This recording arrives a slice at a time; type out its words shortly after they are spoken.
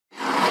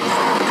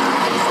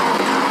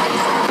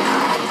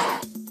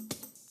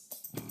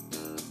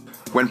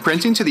When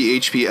printing to the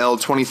HP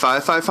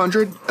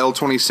L25500,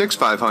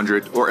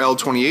 L26500, or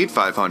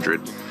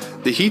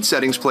L28500, the heat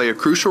settings play a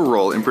crucial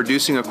role in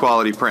producing a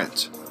quality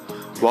print.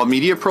 While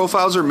media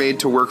profiles are made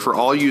to work for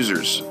all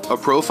users, a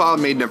profile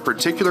made in a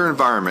particular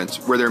environment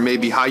where there may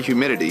be high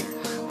humidity,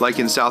 like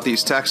in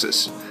Southeast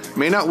Texas,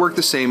 may not work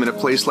the same in a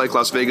place like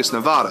Las Vegas,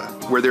 Nevada,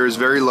 where there is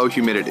very low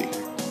humidity.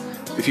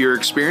 If you are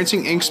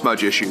experiencing ink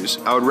smudge issues,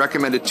 I would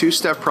recommend a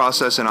two-step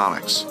process in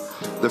Onyx.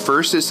 The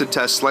first is to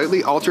test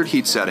slightly altered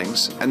heat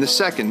settings, and the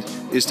second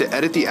is to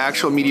edit the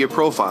actual media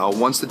profile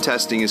once the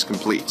testing is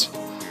complete.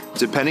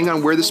 Depending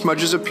on where the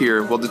smudges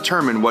appear will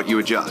determine what you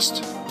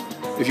adjust.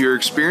 If you are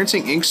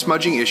experiencing ink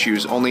smudging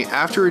issues only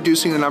after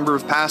reducing the number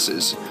of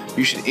passes,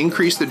 you should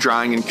increase the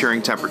drying and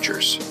curing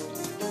temperatures.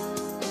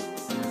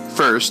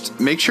 First,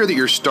 make sure that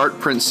your Start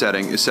Print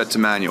setting is set to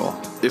manual.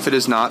 If it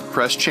is not,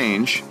 press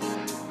Change,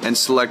 and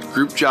select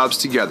Group Jobs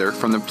Together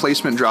from the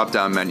Placement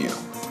drop-down menu.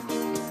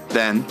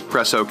 Then,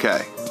 press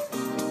OK.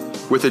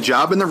 With a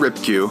job in the RIP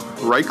queue,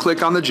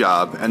 right-click on the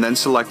job and then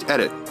select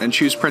Edit and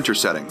choose Printer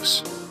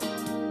Settings.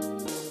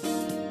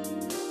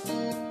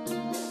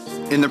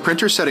 In the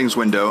Printer Settings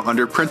window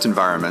under Print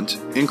Environment,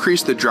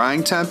 increase the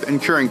drying temp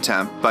and curing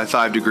temp by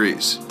 5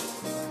 degrees.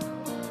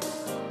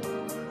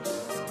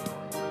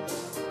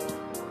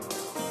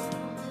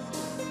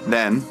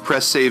 Then,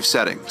 press Save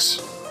Settings.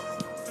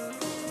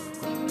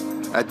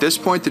 At this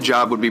point, the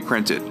job would be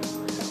printed.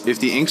 If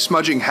the ink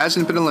smudging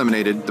hasn't been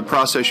eliminated, the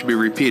process should be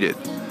repeated.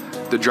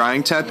 The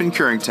drying temp and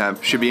curing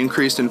temp should be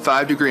increased in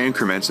 5-degree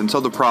increments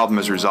until the problem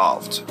is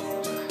resolved.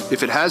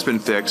 If it has been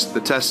fixed,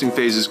 the testing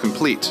phase is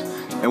complete,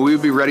 and we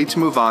would be ready to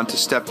move on to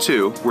Step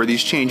 2, where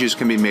these changes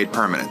can be made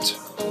permanent.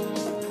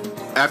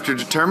 After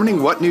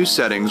determining what new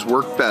settings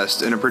work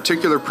best in a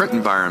particular print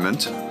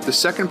environment, the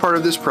second part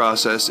of this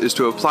process is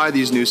to apply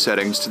these new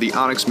settings to the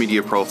Onyx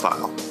media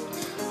profile.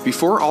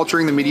 Before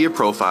altering the media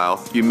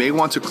profile, you may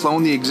want to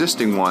clone the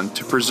existing one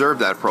to preserve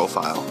that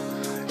profile.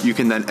 You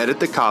can then edit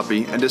the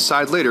copy and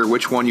decide later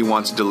which one you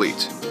want to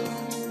delete.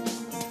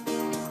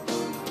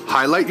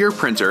 Highlight your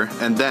printer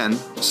and then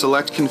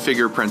select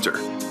Configure Printer.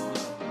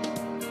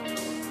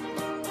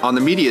 On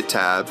the Media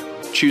tab,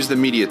 choose the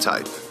media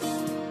type.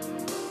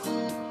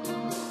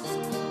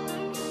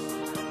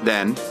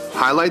 Then,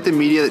 highlight the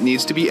media that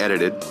needs to be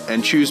edited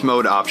and choose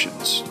Mode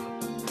Options.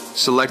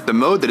 Select the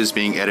mode that is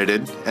being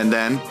edited and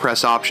then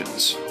press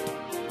Options.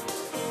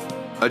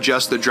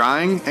 Adjust the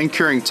drying and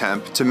curing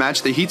temp to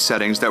match the heat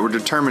settings that were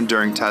determined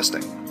during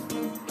testing.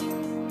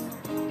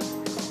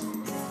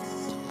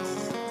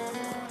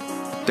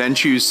 Then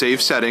choose Save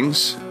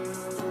Settings,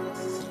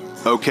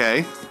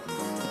 OK,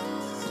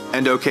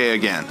 and OK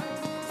again.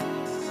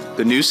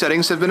 The new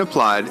settings have been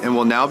applied and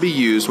will now be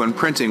used when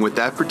printing with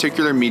that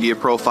particular media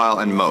profile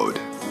and mode.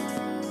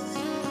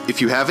 If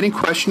you have any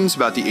questions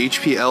about the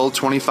HP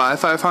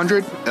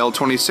L25500,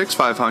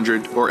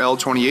 L26500, or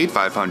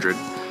L28500,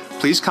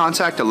 please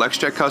contact a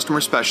LexJet customer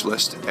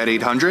specialist at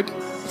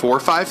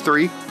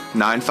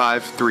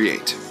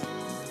 800-453-9538.